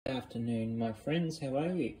Afternoon, my friends. How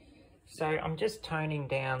are you? So I'm just toning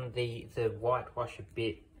down the whitewash a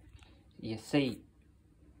bit. You see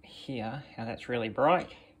here how that's really bright.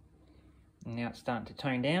 Now it's starting to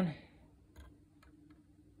tone down.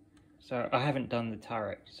 So I haven't done the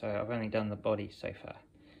turret, so I've only done the body so far.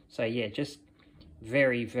 So yeah, just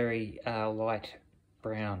very light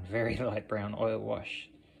brown, very light brown oil wash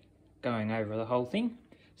going over the whole thing.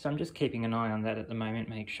 So I'm just keeping an eye on that at the moment,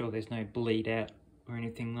 make sure there's no bleed out or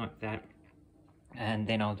anything like that, and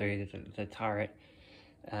then I'll do the turret.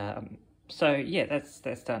 So yeah, that's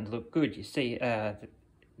starting to look good. You see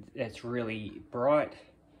that's really bright,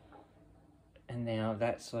 and now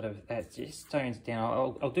that just tones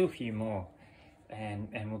down. I'll do a few more, and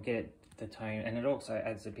we'll get the tone, and it also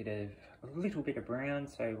adds a little bit of brown,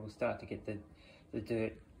 so we'll start to get the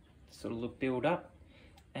dirt sort of look build up.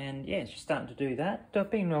 And yeah, it's just starting to do that.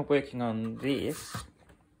 I've been working on this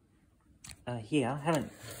here. I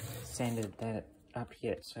haven't sanded that up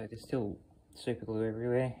yet, so there's still super glue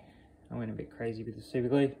everywhere. I went a bit crazy with the super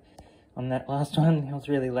glue on that last one. It was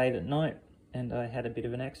really late at night and I had a bit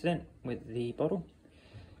of an accident with the bottle.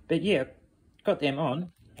 But yeah, got them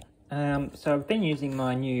on. So I've been using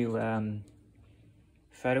my new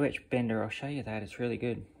Photo Etch bender. I'll show you that, it's really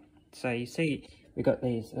good. So you see, we got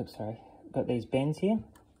these, got these bends here.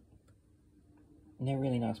 And they're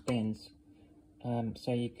really nice bends.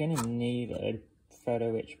 So you're going to need a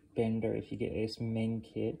Photo Etch bender if you get this Mengs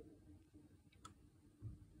kit.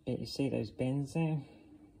 But you see those bends there?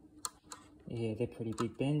 Yeah, they're pretty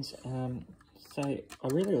big bends. So I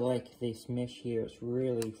really like this mesh here, it's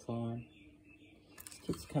really fine. This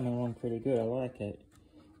kit's coming along pretty good, I like it.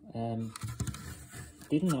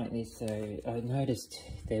 Didn't like this though. I noticed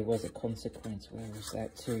there was a consequence. Where was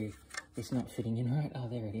that to this not fitting in right? Oh,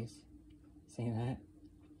 there it is. See that?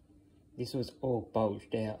 This was all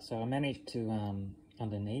bulged out, so I managed to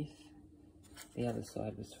underneath. The other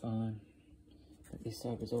side was fine, but this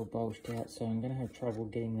side was all bulged out, so I'm going to have trouble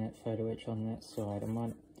getting that Photo Etch on that side. I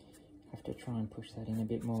might have to try and push that in a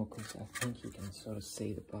bit more, because I think you can sort of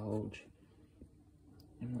see the bulge.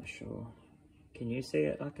 I'm not sure. Can you see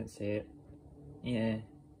it? I can see it. Yeah,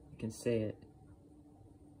 you can see it.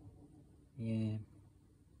 Yeah.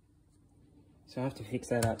 So I have to fix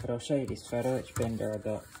that up, but I'll show you this Photo Etch bender I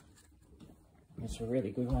got. It's a really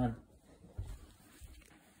good one.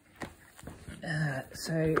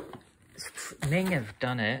 So Meng have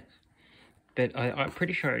done it, but I'm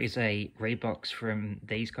pretty sure it is a Reeboks from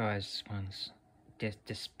these guys' ones,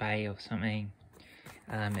 Display or something.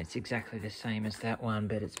 It's exactly the same as that one,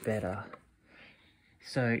 but it's better.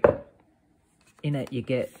 So in it you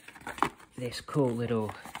get this cool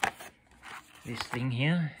little thing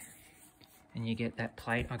here, and you get that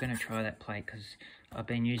plate. I'm going to try that plate because I've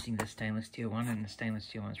been using the stainless steel one, and the stainless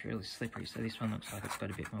steel one's really slippery, so this one looks like it's got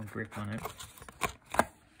a bit more grip on it.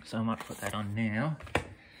 So I might put that on now,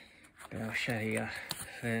 but I'll show you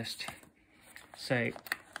first. So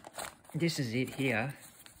this is it here,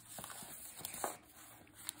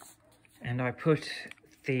 and I put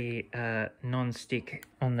the non-stick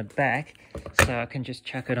on the back so I can just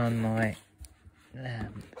chuck it on my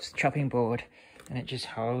chopping board, and it just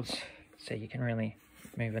holds, so you can really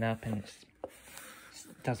move it up and it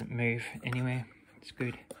doesn't move anywhere. It's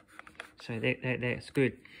good. So that's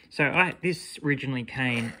good. So this originally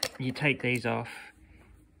came, you take these off,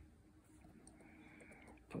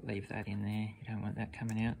 leave that in there, you don't want that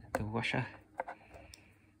coming out, the washer,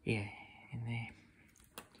 yeah, in there,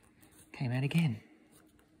 came out again,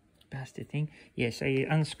 bastard thing. Yeah, so you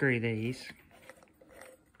unscrew these,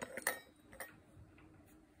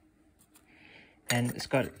 and it's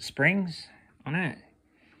got springs on it,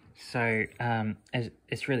 so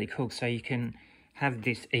it's really cool. So you can have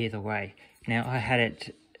this either way. Now I had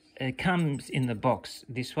it comes in the box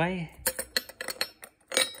this way,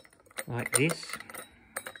 like this,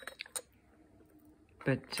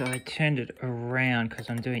 but I turned it around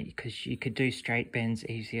because you could do straight bends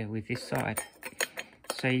easier with this side.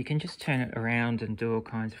 So you can just turn it around and do all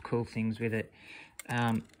kinds of cool things with it.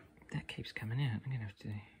 That keeps coming out. I'm gonna have to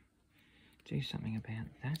do something about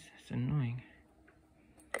that. That's annoying.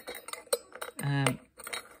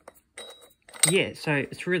 Yeah, so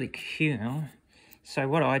it's really cool. So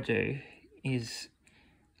what I do is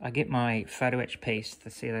I get my Photo Etch piece to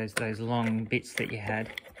see those long bits that you had,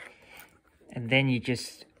 and then you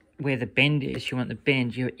just, where the bend is, you want the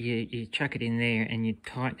bend, you chuck it in there and you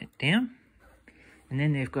tighten it down. And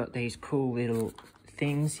then they've got these cool little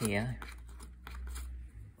things here,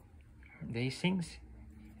 these things,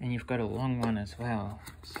 and you've got a long one as well.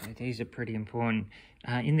 So these are pretty important.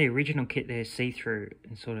 In the original kit they're see-through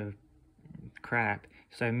and sort of crap,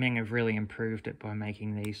 So Meng have really improved it by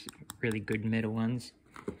making these really good metal ones.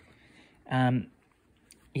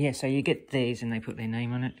 Yeah, so you get these and they put their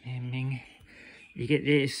name on it, and Meng. You get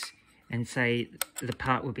this, and say the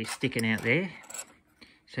part will be sticking out there.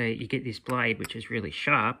 So you get this blade which is really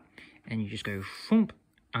sharp, and you just go thump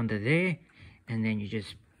under there, and then you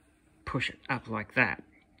just push it up like that.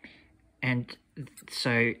 And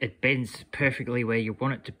so it bends perfectly where you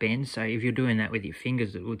want it to bend. So if you're doing that with your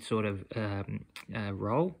fingers, it would sort of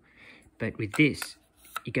roll. But with this,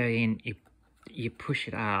 you go in, you push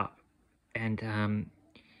it up, and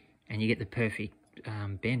you get the perfect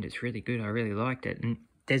bend. It's really good. I really liked it. And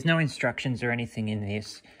there's no instructions or anything in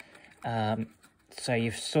this, so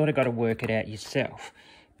you've sort of got to work it out yourself.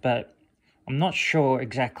 But I'm not sure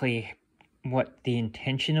exactly what the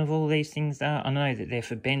intention of all these things are. I know that they're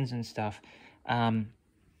for bends and stuff, and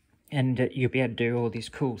you'll be able to do all this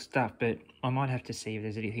cool stuff, but I might have to see if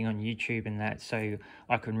there's anything on YouTube and that, so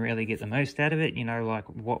I can really get the most out of it, you know, like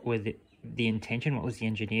what were the intention, what was the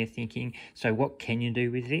engineer thinking, so what can you do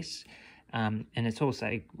with this? And it's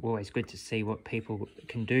also always good to see what people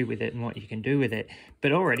can do with it and what you can do with it.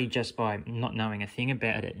 But already just by not knowing a thing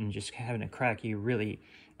about it and just having a crack,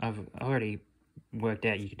 I've already worked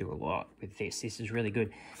out you can do a lot with this. This is really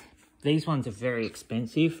good. These ones are very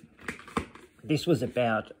expensive. This was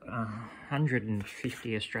about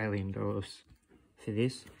 150 Australian dollars for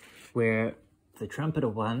this, where the trumpeter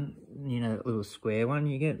one, you know, that little square one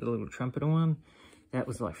you get, the little trumpeter one, that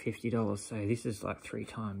was like $50. So this is like 3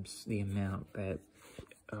 times the amount, but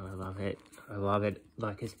oh, I love it. I love it.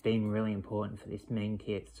 Like, it's been really important for this Meng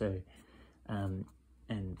kit. So,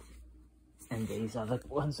 and these other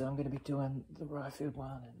ones that I'm going to be doing, the Ryfield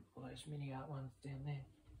one and all those mini art ones down there.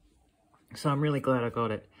 So I'm really glad I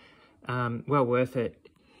got it. Well worth it.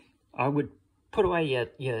 I would put away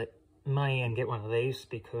your money and get one of these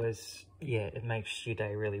because, yeah, it makes your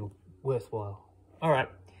day really worthwhile. All right,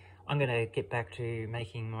 I'm going to get back to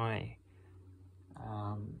making my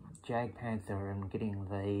Jag Panther and getting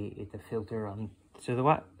the filter onto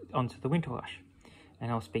the winter wash.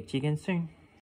 And I'll speak to you again soon.